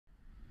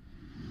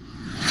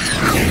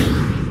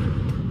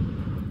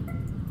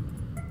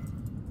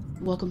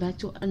welcome back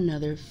to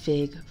another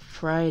Fig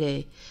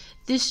Friday.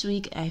 This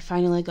week I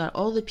finally got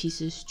all the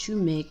pieces to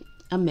make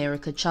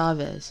America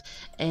Chavez,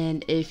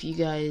 and if you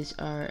guys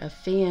are a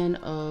fan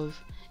of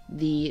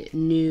the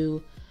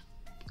new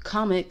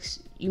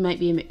comics, you might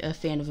be a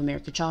fan of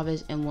America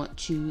Chavez and want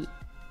to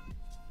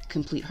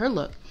complete her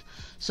look.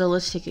 So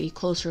let's take a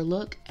closer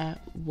look at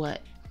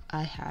what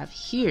I have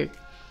here.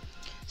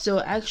 So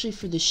actually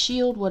for the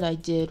shield, what I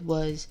did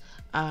was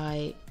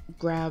I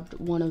grabbed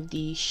one of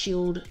the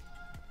shield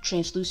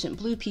translucent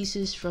blue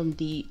pieces from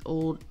the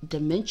old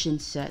dimension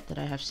set that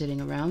I have sitting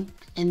around,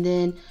 and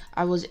then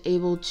I was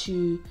able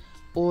to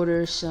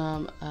order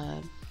some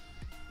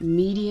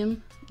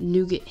medium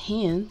nougat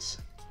hands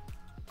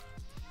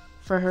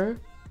for her,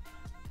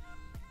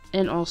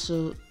 and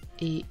also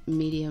a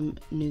medium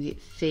nougat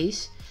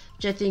face,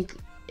 which I think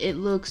it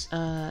looks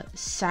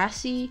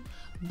sassy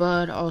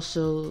but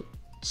also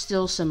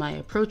still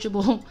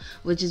semi-approachable,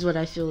 which is what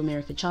I feel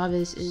America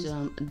Chavez is.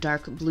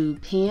 Dark blue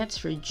pants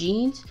for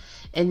jeans,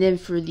 and then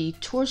for the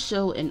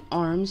torso and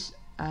arms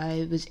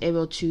I was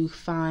able to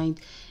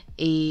find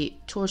a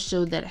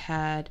torso that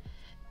had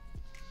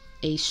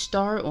a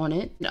star on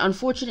it.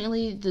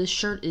 Unfortunately the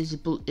shirt is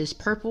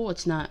purple,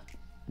 it's not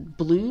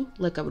blue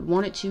like I would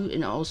want it to,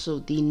 and also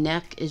the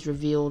neck is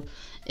revealed,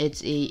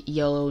 it's a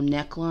yellow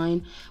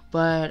neckline,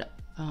 but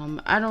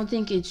I don't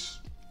think it's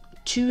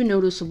too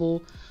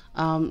noticeable.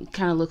 Kind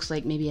of looks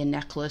like maybe a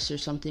necklace or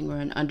something, or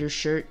an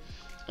undershirt,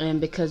 and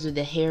because of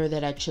the hair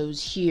that I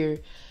chose here,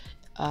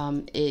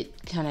 it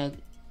kind of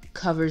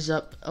covers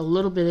up a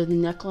little bit of the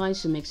neckline,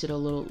 so it makes it a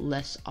little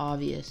less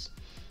obvious.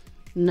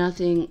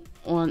 Nothing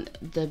on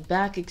the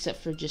back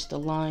except for just a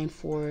line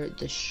for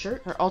the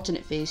shirt. Her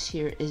alternate face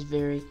here is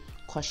very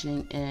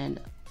questioning and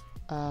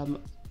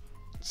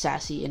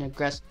sassy and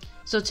aggressive.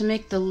 So to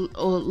make the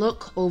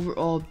look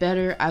overall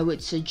better, I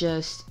would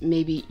suggest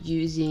maybe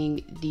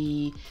using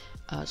the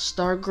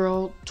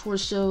Stargirl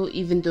torso,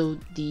 even though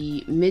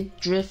the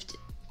mid-drift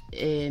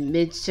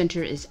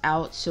mid-center is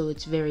out, so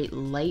it's very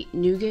light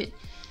nougat.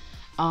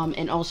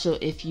 And also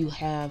if you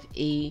have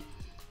a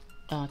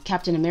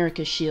Captain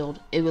America shield,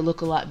 it would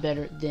look a lot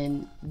better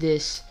than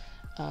this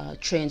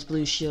trans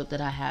blue shield that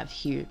I have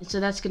here.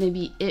 So that's going to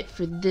be it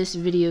for this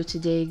video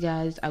today,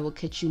 guys. I will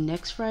catch you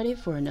next Friday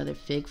for another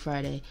Fig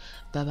Friday.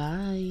 Bye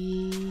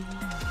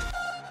bye.